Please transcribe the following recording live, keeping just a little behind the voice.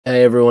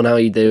Hey everyone, how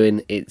you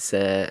doing? It's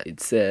a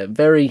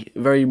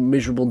very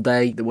miserable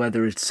day. The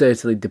weather is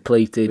certainly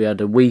depleted. We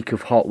had a week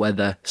of hot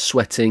weather,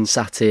 sweating,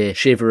 sat here,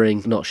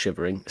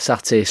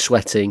 sat here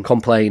sweating,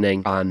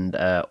 complaining, and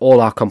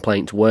all our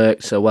complaints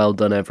worked. So well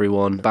done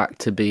everyone. Back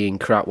to being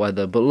crap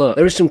weather. But look,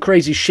 there is some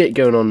crazy shit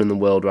going on in the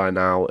world right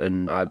now,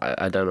 and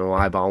I don't know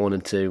why, but I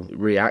wanted to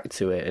react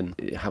to it and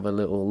have a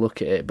little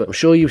look at it. But I'm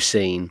sure you've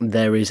seen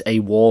there is a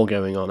war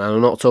going on, and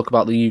I'm not talking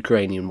about the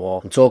Ukrainian war.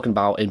 I'm talking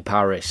about in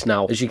Paris.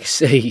 Now, as you can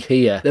see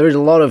here, there is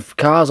a lot of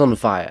cars on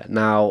fire.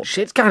 Now,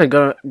 shit's kind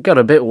of got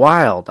a bit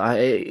wild.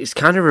 It's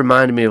kind of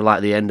reminded me of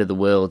like the end of the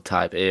world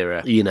type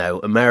era. You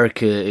know,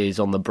 America is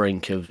on the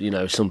brink of, you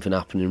know, something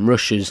happening.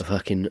 Russia's a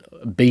fucking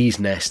bee's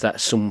nest that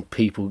some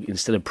people,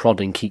 instead of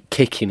prodding, keep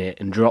kicking it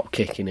and drop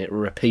kicking it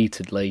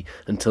repeatedly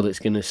until it's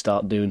going to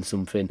start doing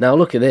something. Now,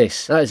 look at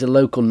this. That is a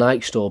local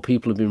Nike store.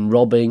 People have been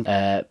robbing,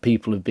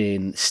 people have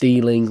been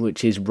stealing,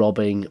 which is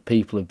robbing,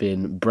 people have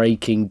been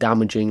breaking,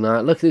 damaging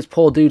that. Look at this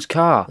poor dude's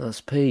car. That's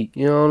Pete.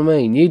 You know what I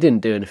mean? You didn't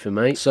do anything,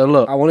 mate. So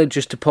look, I wanted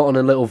just to put on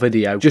a little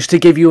video just to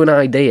give you an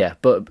idea,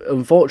 but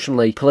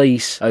unfortunately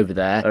police over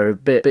there are a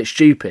bit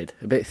stupid,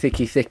 a bit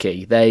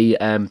thicky. They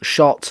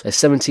shot a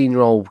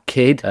 17-year-old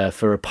kid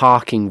for a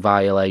parking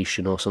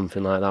violation or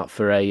something like that,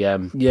 for a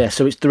yeah,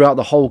 so it's throughout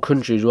the whole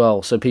country as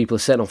well. So people are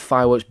setting off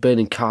fireworks,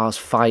 burning cars,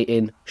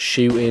 fighting,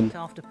 shooting.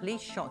 After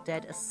police shot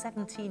dead a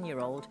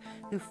 17-year-old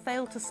who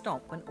failed to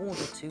stop when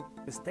ordered to.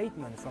 A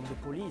statement from the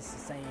police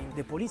saying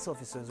the police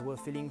officers were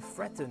feeling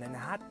threatened and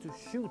had to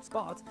shoot.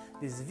 But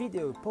this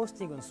video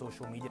posting on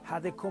social media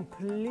had a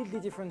completely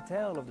different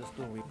tale of the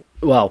story.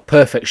 Well,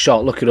 perfect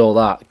shot. Look at all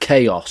that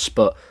chaos.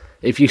 But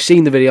if you've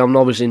seen the video, I'm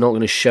obviously not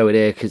going to show it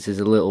here because it's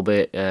a little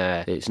bit,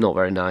 it's not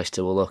very nice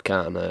to look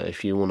at, and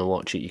if you want to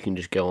watch it, you can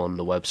just go on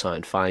the website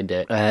and find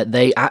it.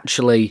 They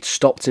actually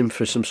stopped him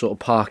for some sort of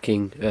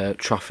parking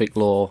traffic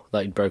law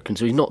that he'd broken,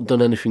 so he's not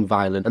done anything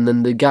violent, and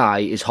then the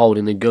guy is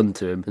holding a gun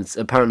to him, and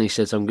apparently he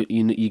says, you're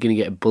going to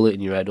get a bullet in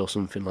your head or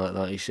something like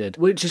that, he said,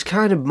 which is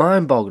kind of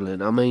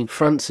mind-boggling. I mean,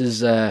 France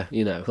is,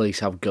 you know,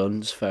 police have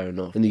guns, fair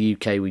enough. In the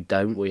UK, we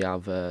don't. We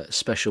have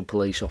special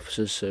police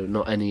officers, so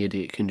not any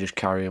idiot can just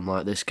carry them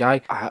like this guy.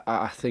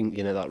 I think,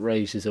 you know, that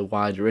raises a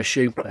wider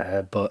issue,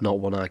 but not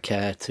one I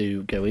care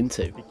to go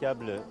into.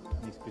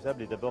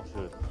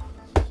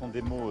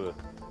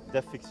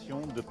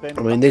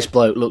 I mean, this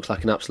bloke looks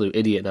like an absolute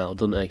idiot now,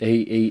 doesn't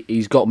he?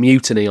 He's got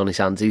mutiny on his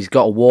hands. He's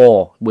got a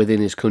war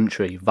within his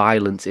country,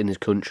 violence in his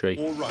country.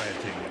 Or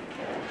rioting,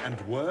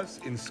 and worse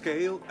in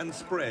scale and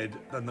spread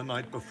than the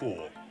night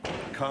before.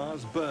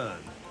 Cars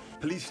burned.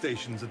 Police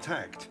stations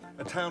attacked,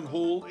 a town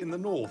hall in the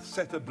north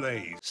set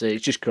ablaze. So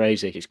it's just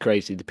crazy, it's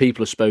crazy. The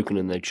people have spoken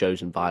and they've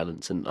chosen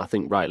violence, and I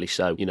think rightly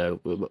so. You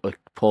know, a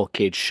poor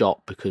kid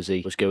shot because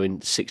he was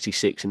going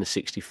 66 in a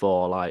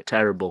 64, like,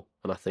 terrible.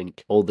 And I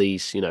think all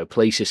these, you know,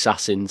 police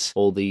assassins,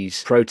 all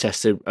these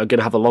protests are going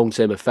to have a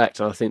long-term effect,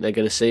 and I think they're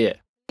going to see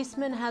it. The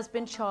policeman has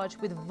been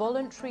charged with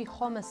voluntary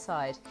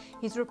homicide.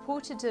 He's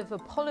reported to have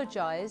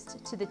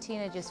apologised to the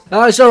teenagers.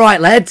 Oh, it's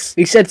alright, lads.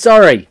 He said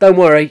sorry. Don't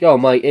worry. Go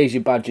on, mate. Here's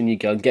your badge and your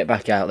gun. Get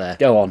back out there.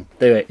 Go on.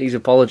 Do it. He's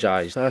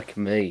apologised. Fuck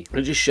me.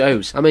 It just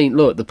shows. I mean,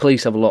 look, the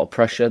police have a lot of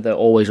pressure. They're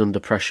always under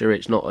pressure.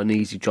 It's not an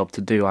easy job to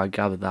do, I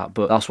gather that.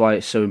 But that's why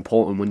it's so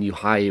important when you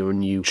hire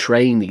and you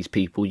train these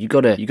people. You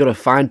gotta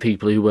find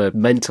people who are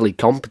mentally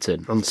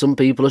competent. And some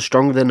people are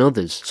stronger than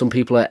others. Some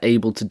people are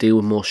able to deal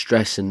with more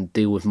stress and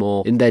deal with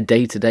more in their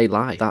day-to-day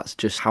life. That's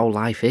just how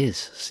life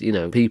is. You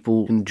know,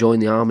 people can join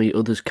the army,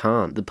 others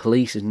can't. The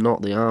police is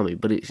not the army,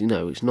 but it's, you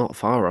know, it's not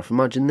far off.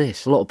 Imagine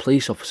this. A lot of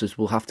police officers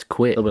will have to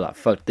quit. They'll be like,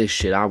 fuck this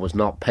shit, I was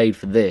not paid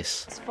for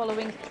this.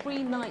 Following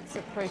 3 nights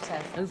of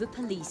protest over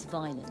police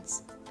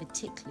violence,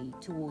 particularly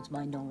towards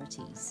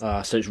minorities.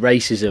 So it's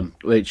racism,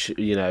 which,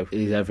 you know,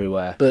 is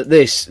everywhere. But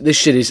this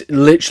shit is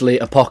literally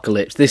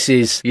apocalypse. This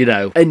is, you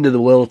know, end of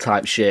the world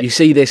type shit. You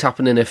see this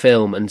happen in a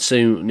film, and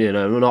soon, you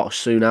know, not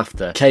soon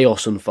after,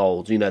 chaos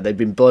unfolds. You know, they've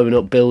been blowing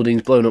up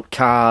buildings, blowing up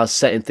cars,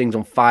 setting things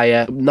on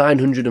fire.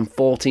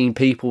 994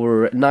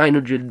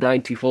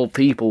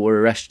 people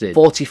were arrested.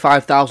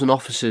 45,000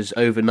 officers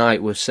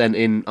overnight were sent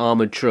in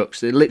armoured trucks.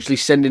 They're literally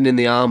sending in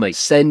the army.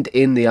 Send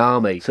in the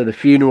army. So the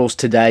funeral's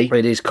today.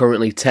 It is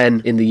currently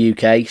 10 in the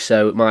UK,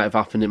 so it might have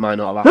happened, it might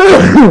not have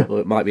happened, or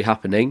it might be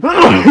happening.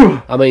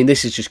 I mean,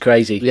 this is just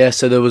crazy. Yeah,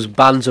 so there was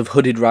bands of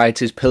hooded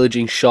rioters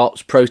pillaging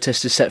shops,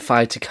 protesters set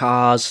fire to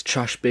cars,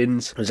 trash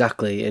bins.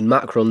 Exactly, and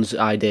Macron's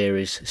idea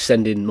is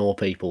send in more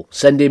people.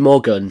 Send in more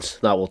guns,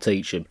 that will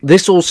teach him.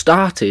 This all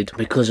started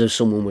because of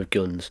someone with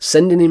guns.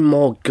 Sending in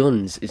more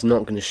guns is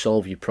not going to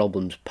solve your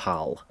problems,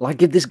 pal.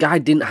 Like, if this guy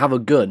didn't have a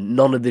gun,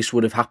 none of this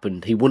would have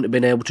happened. He wouldn't have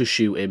been able to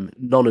shoot him,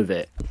 none of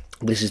it.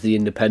 This is the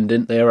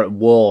Independent. They are at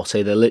war,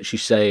 so they're literally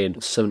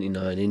saying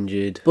 79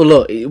 injured. But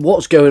look,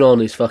 what's going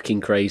on is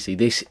fucking crazy.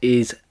 This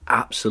is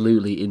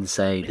absolutely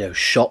insane. You know,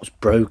 shops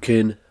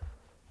broken.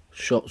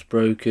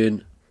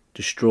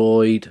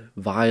 destroyed,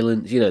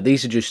 violence. You know,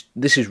 this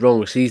is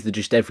wrong. These are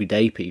just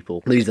everyday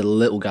people. These are the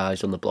little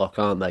guys on the block,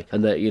 aren't they?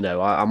 And that, you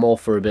know, I'm all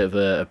for a bit of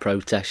a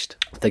protest.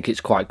 I think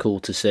it's quite cool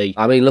to see.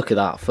 I mean, look at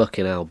that,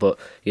 fucking hell. But,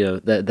 you know,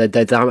 they're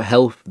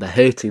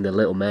hurting the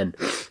little men,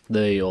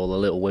 or the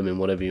little women,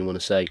 whatever you want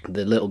to say.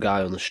 The little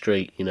guy on the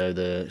street, you know,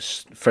 the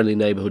friendly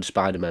neighbourhood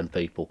Spider-Man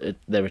people.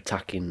 They're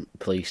attacking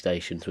police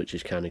stations, which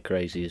is kind of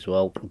crazy as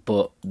well.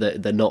 But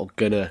they're not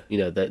gonna, you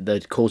know, they're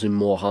causing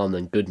more harm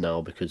than good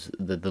now, because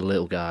the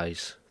little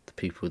guys, the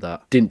people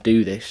that didn't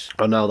do this,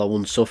 are now the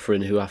ones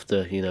suffering, who have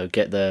to, you know,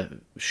 get their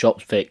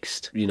shops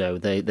fixed. You know,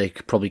 they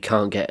probably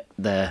can't get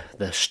their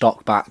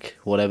stock back,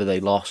 whatever they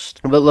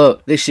lost. But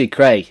look, this shit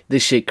cray.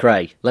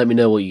 Let me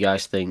know what you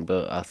guys think,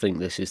 but I think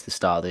this is the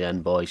start of the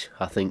end, boys.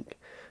 I think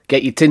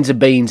get your tins of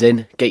beans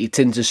in, get your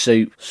tins of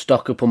soup,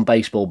 stock up on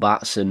baseball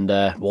bats and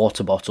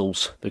water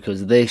bottles,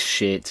 because this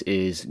shit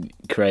is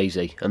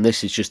crazy, and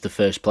this is just the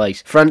first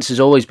place. France has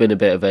always been a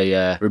bit of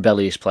a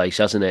rebellious place,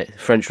 hasn't it?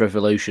 French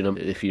Revolution,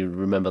 if you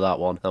remember that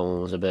one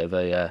was a bit of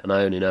a, and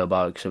I only know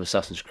about it because of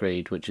Assassin's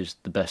Creed, which is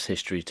the best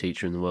history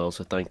teacher in the world,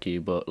 so thank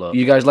you. But look,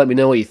 you guys let me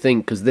know what you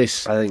think, because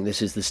I think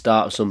this is the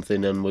start of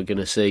something, and we're going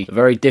to see a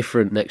very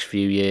different next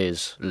few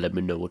years. Let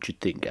me know what you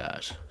think,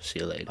 guys. See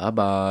you later.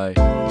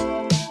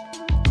 Bye-bye.